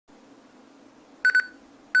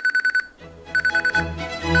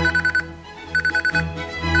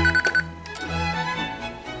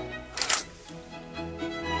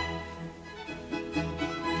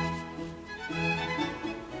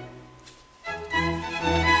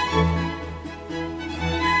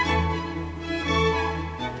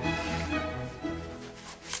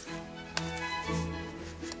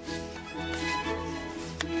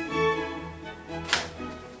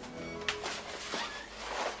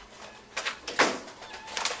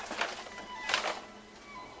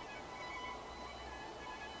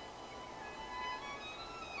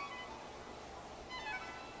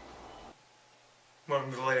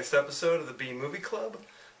Welcome to the latest episode of the B Movie Club.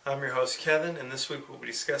 I'm your host Kevin, and this week we'll be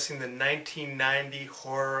discussing the 1990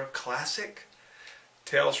 horror classic,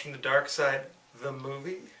 Tales from the Darkside, the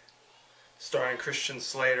movie, starring Christian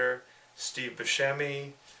Slater, Steve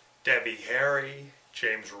Buscemi, Debbie Harry,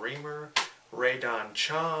 James Remar, Ray Don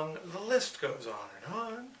Chong. The list goes on and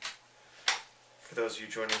on. For those of you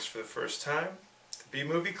joining us for the first time, the B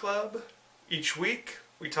Movie Club. Each week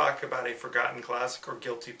we talk about a forgotten classic or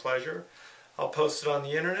guilty pleasure. I'll post it on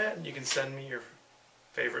the internet, and you can send me your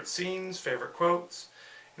favorite scenes, favorite quotes,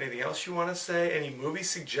 anything else you want to say, any movie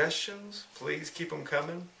suggestions, please keep them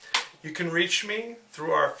coming. You can reach me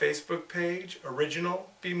through our Facebook page,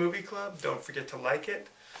 Original B Movie Club. Don't forget to like it,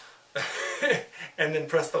 and then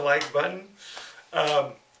press the like button.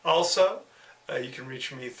 Also, you can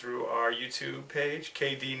reach me through our YouTube page,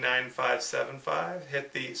 KD9575.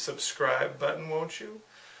 Hit the subscribe button, won't you?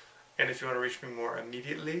 And if you want to reach me more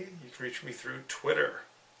immediately, you can reach me through Twitter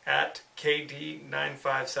at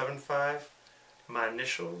KD9575, my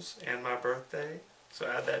initials and my birthday. So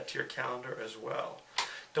add that to your calendar as well.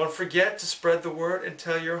 Don't forget to spread the word and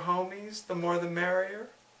tell your homies, the more the merrier.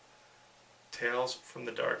 Tales from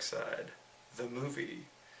the Darkside, the movie.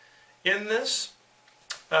 In this,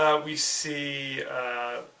 we see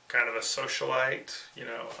kind of a socialite,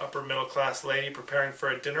 upper middle class lady preparing for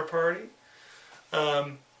a dinner party.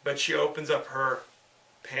 But she opens up her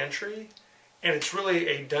pantry, and it's really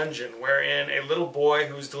a dungeon wherein a little boy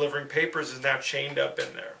who's delivering papers is now chained up in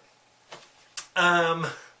there.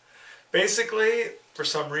 Basically, for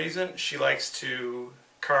some reason, she likes to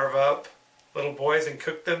carve up little boys and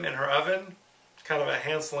cook them in her oven. It's kind of a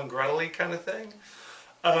Hansel and Gretel-y kind of thing.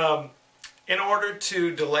 In order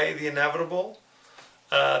to delay the inevitable,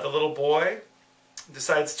 the little boy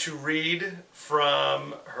decides to read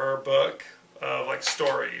from her book of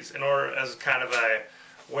stories in order as kind of a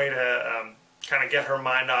way to kind of get her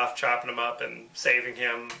mind off chopping him up and saving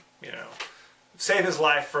him, save his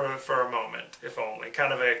life for a moment, if only.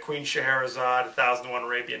 Kind of a Queen Scheherazade, 1001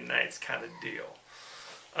 Arabian Nights kind of deal.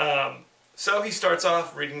 So he starts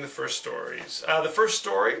off reading the first stories. The first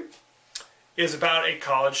story is about a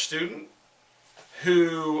college student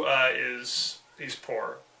who he's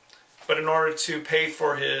poor. But in order to pay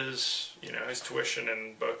for his tuition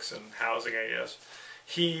and books and housing, I guess,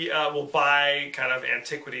 he will buy kind of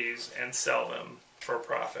antiquities and sell them for a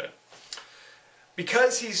profit.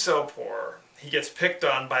 Because he's so poor, he gets picked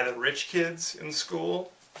on by the rich kids in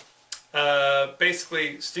school.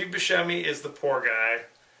 Basically, Steve Buscemi is the poor guy.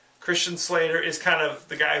 Christian Slater is kind of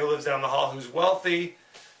the guy who lives down the hall who's wealthy,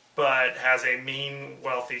 but has a mean,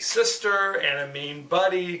 wealthy sister and a mean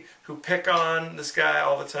buddy who pick on this guy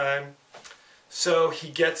all the time. So he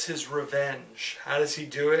gets his revenge. How does he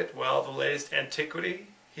do it? Well, the latest antiquity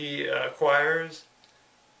he acquires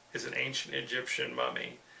is an ancient Egyptian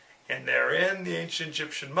mummy. And therein, the ancient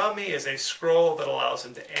Egyptian mummy is a scroll that allows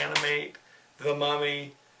him to animate the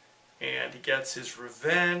mummy. And he gets his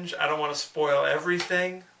revenge. I don't want to spoil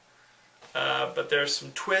everything, but there's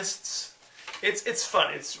some twists. It's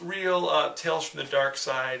fun. It's real Tales from the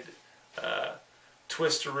Darkside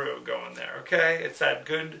twisteroo going there, okay? It's that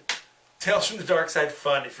good Tales from the Darkside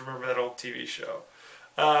fun, if you remember that old TV show.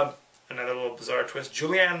 Another little bizarre twist.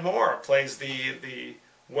 Julianne Moore plays the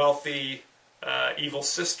wealthy evil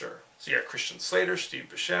sister. So you got Christian Slater, Steve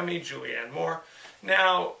Buscemi, Julianne Moore.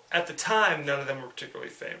 Now, at the time, none of them were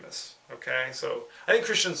particularly famous, okay? So I think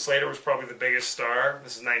Christian Slater was probably the biggest star.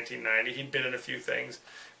 This is 1990. He'd been in a few things,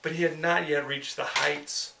 but he had not yet reached the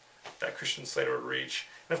heights that Christian Slater would reach.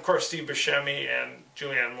 And of course, Steve Buscemi and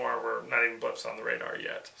Julianne Moore were not even blips on the radar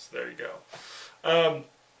yet. So there you go.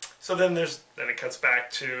 So then it cuts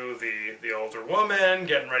back to the older woman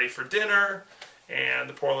getting ready for dinner, and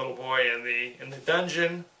the poor little boy in the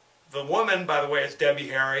dungeon. The woman, by the way, is Debbie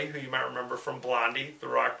Harry, who you might remember from Blondie, the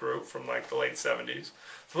rock group from the late 70s.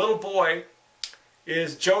 The little boy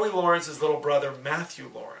is Joey Lawrence's little brother, Matthew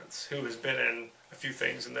Lawrence, who has been in a few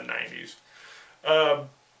things in the 90s.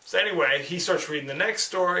 So anyway, he starts reading the next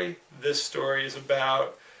story. This story is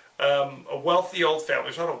about a wealthy old family.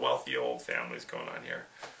 There's a lot of wealthy old families going on here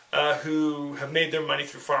who have made their money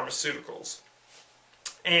through pharmaceuticals.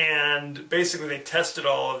 And basically they tested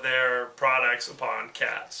all of their products upon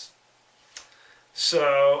cats.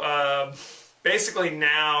 So basically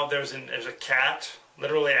now there's a cat,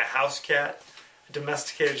 literally a house cat, a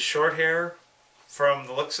domesticated short hair from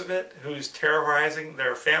the looks of it, who's terrorizing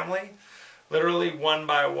their family. Literally, one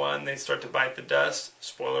by one, they start to bite the dust,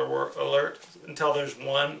 spoiler alert, until there's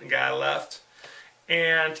one guy left.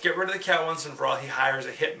 And to get rid of the cat once and for all, he hires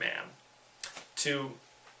a hitman to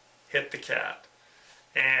hit the cat.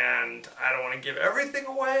 And I don't want to give everything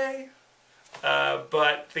away,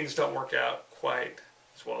 but things don't work out quite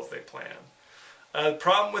as well as they plan. The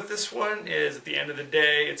problem with this one is, at the end of the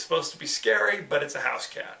day, it's supposed to be scary, but it's a house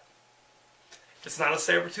cat. It's not a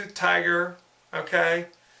saber-toothed tiger, okay?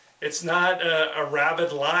 It's not a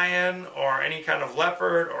rabid lion or any kind of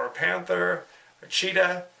leopard or a panther or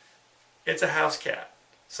cheetah. It's a house cat.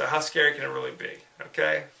 So how scary can it really be,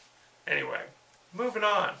 okay? Anyway, moving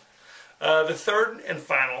on. The third and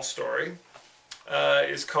final story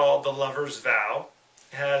is called The Lover's Vow.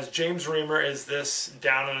 It has James Remar is this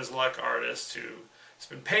down-on-his-luck artist who's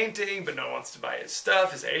been painting, but no one wants to buy his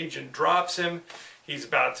stuff. His agent drops him. He's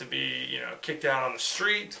about to be, kicked out on the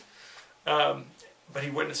street. But he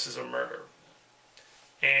witnesses a murder.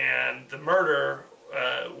 And the murder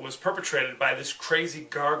was perpetrated by this crazy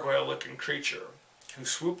gargoyle-looking creature who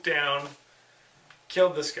swooped down,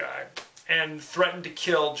 killed this guy, and threatened to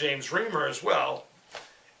kill James Remar as well,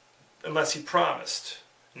 unless he promised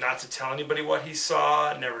not to tell anybody what he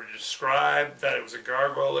saw, never to describe that it was a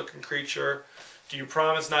gargoyle-looking creature. Do you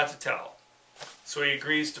promise not to tell? So he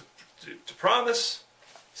agrees to promise,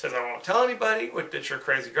 says, I won't tell anybody that you're a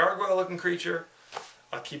crazy gargoyle-looking creature.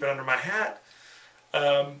 I'll keep it under my hat.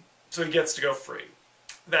 So he gets to go free.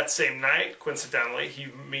 That same night, coincidentally, he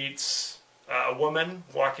meets a woman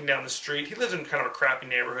walking down the street. He lives in kind of a crappy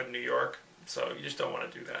neighborhood in New York, so you just don't want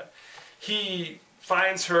to do that. He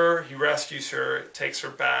finds her, he rescues her, takes her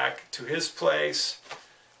back to his place,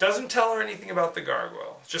 doesn't tell her anything about the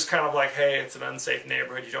gargoyle. It's just kind of like, hey, it's an unsafe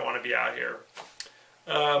neighborhood, you don't want to be out here.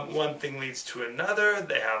 One thing leads to another,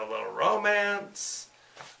 they have a little romance,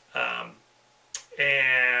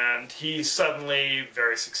 and he's suddenly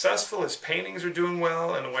very successful. His paintings are doing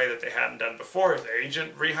well in a way that they hadn't done before. His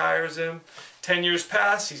agent rehires him. 10 years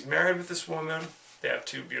pass, he's married with this woman, they have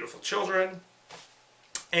 2 beautiful children,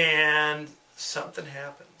 and something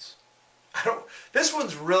happens. This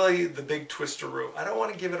one's really the big twisteroo. I don't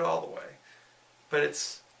want to give it all away, but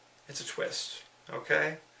it's a twist,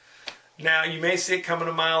 okay? Now, you may see it coming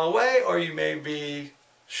a mile away, or you may be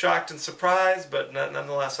shocked and surprised, but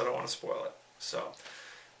nonetheless, I don't want to spoil it. So,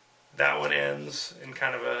 that one ends in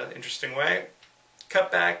kind of an interesting way.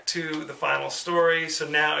 Cut back to the final story. So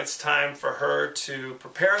now it's time for her to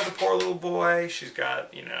prepare the poor little boy. She's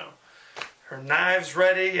got, her knives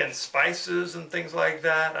ready and spices and things like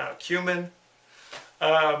that, cumin.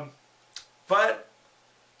 But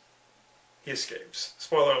he escapes.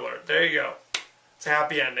 Spoiler alert. There you go. It's a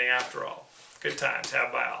happy ending after all. Good times,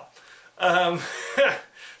 had by all.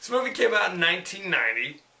 This movie came out in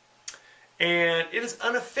 1990, and it is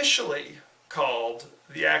unofficially called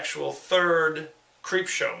the actual third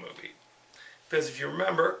Creepshow movie. Because if you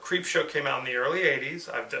remember, Creepshow came out in the early 80s.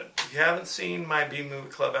 If you haven't seen my B-Movie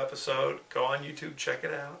Club episode, go on YouTube, check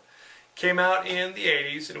it out. Came out in the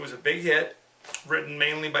 80s, and it was a big hit, written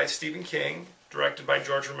mainly by Stephen King, directed by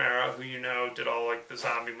George Romero, who did all like the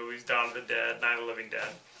zombie movies, Dawn of the Dead, Night of the Living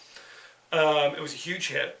Dead. It was a huge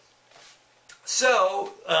hit.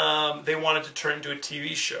 So, they wanted to turn into a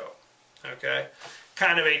TV show, okay?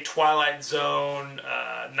 Kind of a Twilight Zone,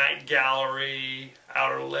 Night Gallery,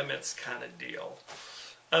 Outer Limits kind of deal.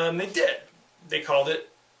 They did. They called it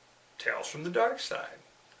Tales from the Darkside,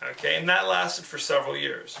 okay? And that lasted for several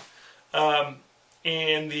years.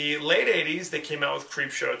 In the late 80s, they came out with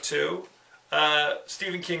Creepshow 2.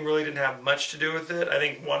 Stephen King really didn't have much to do with it. I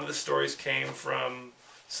think one of the stories came from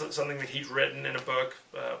something that he'd written in a book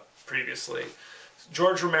previously.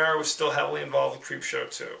 George Romero was still heavily involved with Creepshow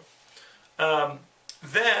 2.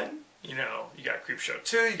 Then, you got Creepshow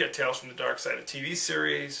 2, you got Tales from the Darkside, a TV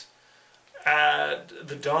series. At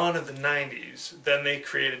the dawn of the 90s, then they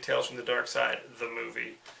created Tales from the Darkside, the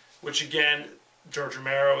movie, which again, George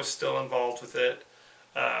Romero was still involved with it.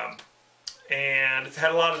 And it had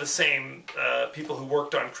a lot of the same people who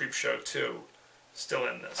worked on Creepshow 2 still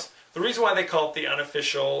in this. The reason why they call it the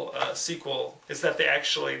unofficial sequel is that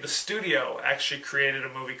the studio actually created a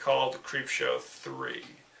movie called Creepshow 3,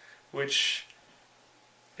 which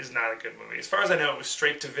is not a good movie. As far as I know, it was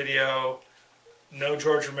straight to video, no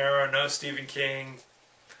George Romero, no Stephen King,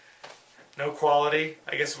 no quality,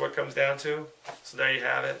 I guess is what it comes down to. So there you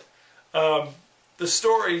have it. The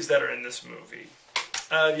stories that are in this movie.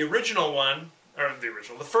 The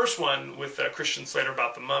first one with Christian Slater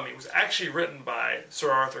about the mummy was actually written by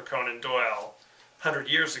Sir Arthur Conan Doyle 100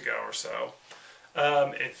 years ago or so.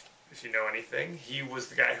 If you know anything, he was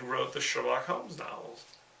the guy who wrote the Sherlock Holmes novels.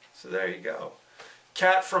 So there you go.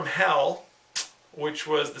 Cat from Hell, which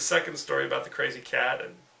was the second story about the crazy cat,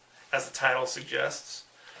 and as the title suggests,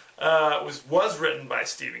 was written by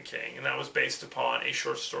Stephen King, and that was based upon a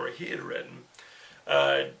short story he had written.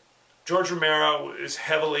 George Romero has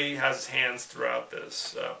his hands throughout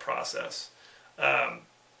this process.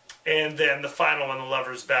 And then the final one, The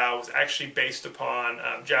Lover's Vow, was actually based upon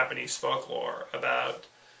Japanese folklore about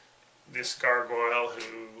this gargoyle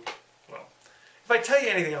who, well, if I tell you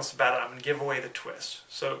anything else about it, I'm going to give away the twist.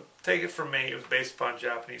 So take it from me, it was based upon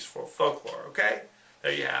Japanese folklore, okay?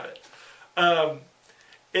 There you have it.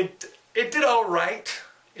 It did all right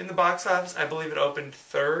in the box office. I believe it opened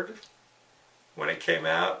third when it came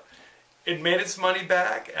out. It made its money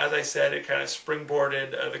back. As I said, it kind of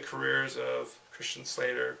springboarded the careers of Christian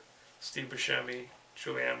Slater, Steve Buscemi,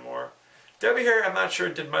 Julianne Moore. Debbie Harry, I'm not sure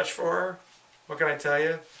it did much for her. What can I tell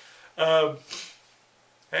you?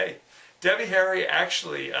 Hey, Debbie Harry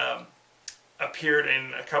actually appeared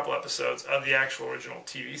in a couple episodes of the actual original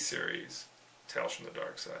TV series, Tales from the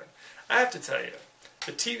Darkside. I have to tell you,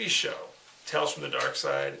 the TV show, Tales from the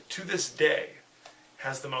Darkside, to this day,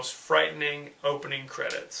 has the most frightening opening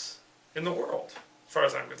credits in the world, as far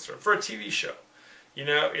as I'm concerned, for a TV show. You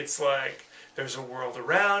know, it's like, there's a world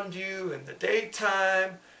around you in the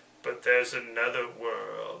daytime, but there's another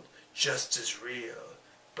world just as real,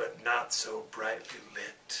 but not so brightly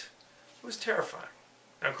lit. It was terrifying.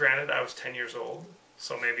 Now granted, I was 10 years old,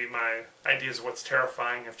 so maybe my ideas of what's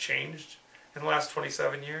terrifying have changed in the last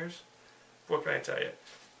 27 years. What can I tell you?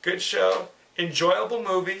 Good show, enjoyable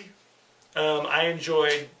movie. I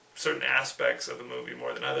enjoyed certain aspects of the movie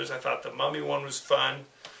more than others. I thought the Mummy one was fun.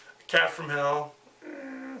 Cat from Hell,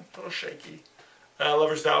 a little shaky.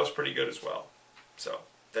 Lover's Vow was pretty good as well. So,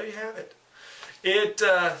 there you have it. It,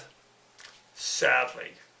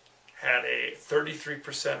 sadly, had a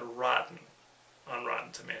 33% rotten on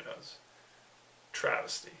Rotten Tomatoes.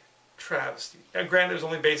 Travesty. Travesty. Now, granted, it was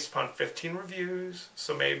only based upon 15 reviews,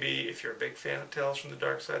 so maybe if you're a big fan of Tales from the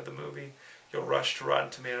Darkside, the movie, you'll rush to Rotten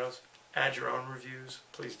Tomatoes, add your own reviews.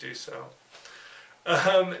 Please do so.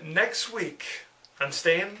 Next week, I'm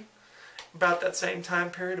staying about that same time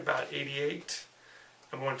period, about 88.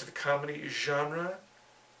 I'm going to the comedy genre,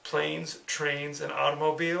 Planes, Trains, and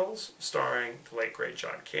Automobiles, starring the late, great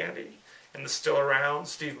John Candy, and the still around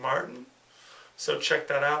Steve Martin. So check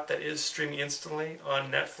that out. That is streaming instantly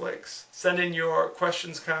on Netflix. Send in your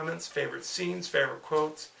questions, comments, favorite scenes, favorite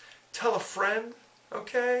quotes. Tell a friend,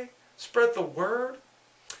 okay? Spread the word.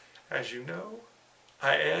 As you know,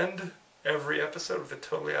 I end every episode with a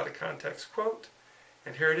totally out of context quote.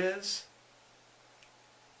 And here it is.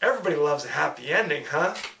 Everybody loves a happy ending,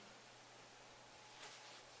 huh?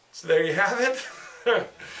 So there you have it.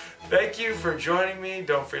 Thank you for joining me.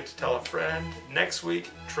 Don't forget to tell a friend. Next week,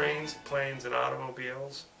 Trains, Planes, and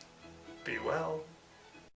Automobiles. Be well.